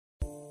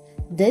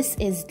This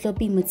is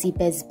Tlhopie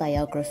Motsepe's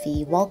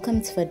biography. Welcome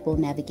to Football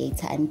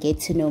Navigator and get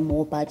to know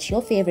more about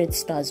your favorite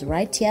stars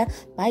right here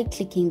by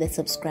clicking the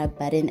subscribe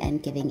button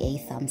and giving a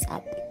thumbs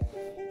up.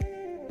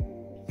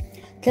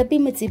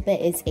 Tlhopie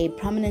Motsepe is a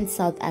prominent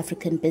South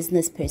African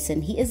business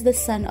person. He is the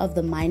son of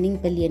the mining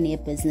billionaire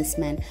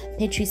businessman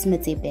Patrice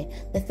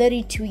Motsepe. The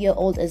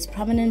 32-year-old is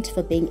prominent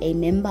for being a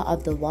member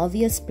of the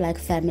wealthiest black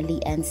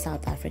family in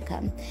South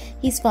Africa.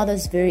 His father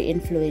is very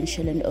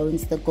influential and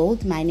owns the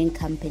gold mining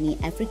company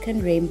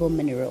African Rainbow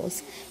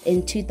Minerals.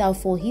 In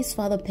 2004, his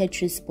father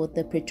Patrice bought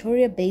the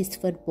Pretoria-based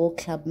football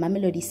club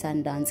Mamelodi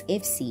Sundowns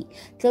FC.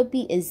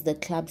 Tlhopie is the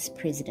club's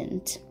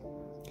president.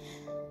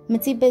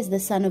 Motsepe is the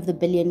son of the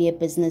billionaire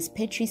business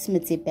Patrice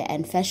Motsepe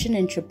and fashion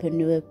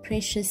entrepreneur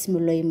Precious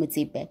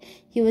Motsepe.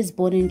 He was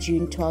born in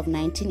June 12,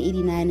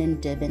 1989 in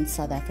Durban,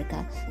 South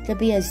Africa.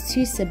 Tlhopie has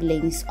two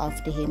siblings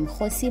after him,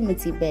 Kgosi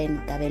Motsepe and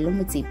Kabelo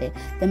Motsepe.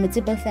 The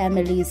Motsepe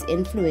family is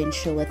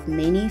influential with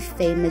many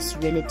famous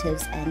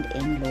relatives and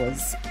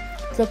in-laws.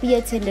 Tlhopie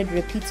attended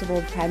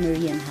reputable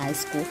primary and high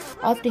school.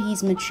 After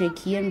his matric,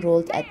 he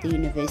enrolled at the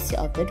University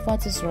of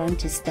Witwatersrand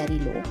to study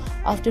law.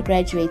 After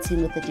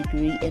graduating with a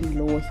degree in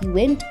law, he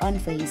went on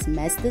for his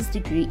master's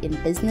degree in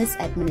business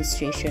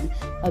administration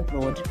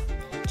abroad.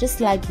 Just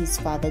like his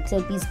father,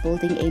 Tlhopie is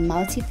building a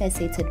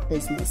multifaceted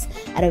business.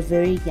 At a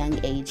very young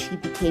age, he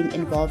became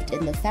involved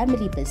in the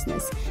family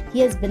business. He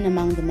has been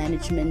among the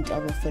management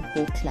of a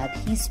football club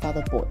his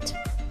father bought.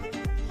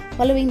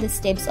 Following the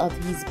steps of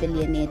his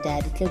billionaire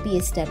dad, Tlhopie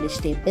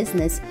established a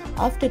business.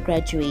 After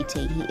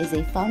graduating, he is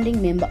a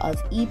founding member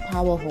of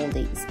e-Power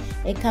Holdings,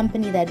 a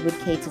company that would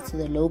cater to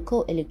the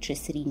local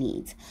electricity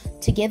needs.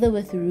 Together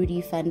with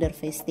Rudy van der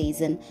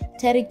Vesthuizen,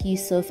 Tarek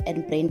Yusuf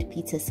and Brent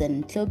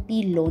Peterson,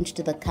 Tlhopie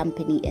launched the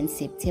company in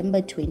September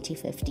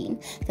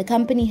 2015. The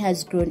company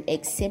has grown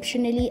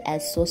exceptionally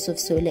as a source of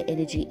solar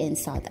energy in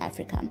South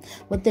Africa,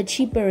 with the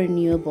cheaper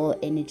renewable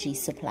energy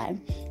supply.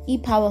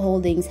 e-Power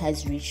Holdings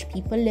has reached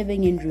people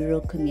living in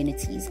rural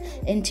communities.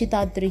 In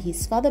 2003,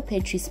 his father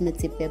Patrice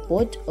Motsepe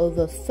bought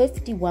over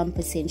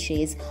 51%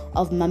 shares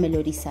of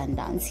Mamelodi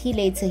Sundowns.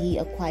 He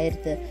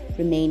acquired the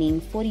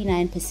remaining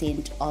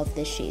 49% of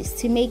the shares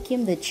to make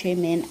him the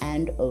chairman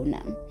and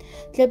owner.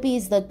 Tlhopie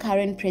is the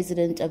current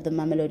president of the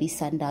Mamelodi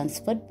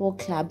Sundowns Football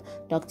Club.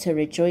 Dr.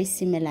 Rejoice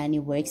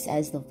Simelane works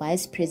as the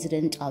vice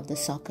president of the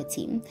soccer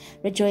team.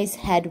 Rejoice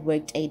had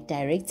worked as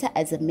director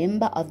as a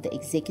member of the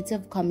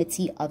executive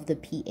committee of the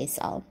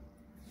PSL.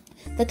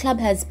 The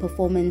club's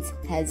performance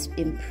has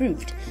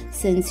improved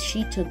since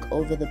she took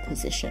over the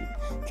position.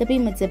 Tlhopie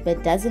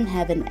Motsepe doesn't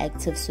have an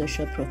active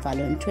social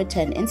profile on Twitter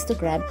and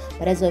Instagram,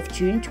 but as of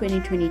June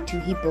 2022,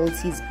 he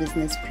builds his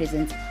business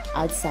presence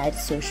outside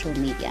social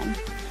media.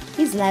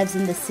 He lives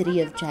in the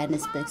city of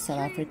Johannesburg, South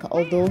Africa.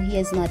 Although he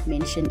has not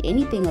mentioned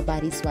anything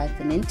about his wife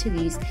in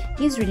interviews,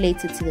 he is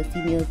related to the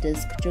female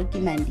disc jockey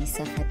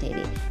Mandisa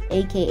Khatebe,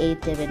 aka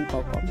Devin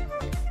Boko.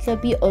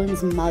 Tlhopie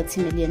owns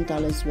multi-million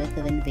dollars worth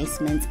of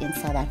investments in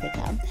South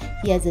Africa.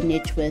 He has a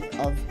net worth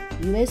of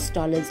US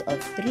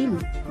of 3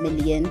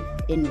 million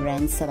in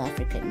Rand South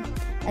African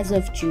as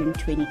of June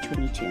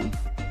 2022.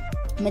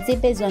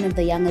 Motsepe is one of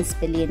the youngest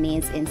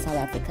billionaires in South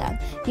Africa.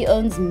 He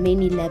owns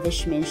many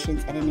lavish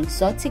mansions and an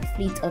exotic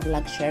fleet of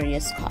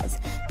luxurious cars.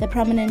 The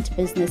prominent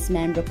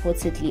businessman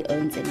reportedly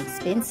owns an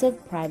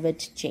expensive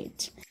private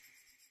jet.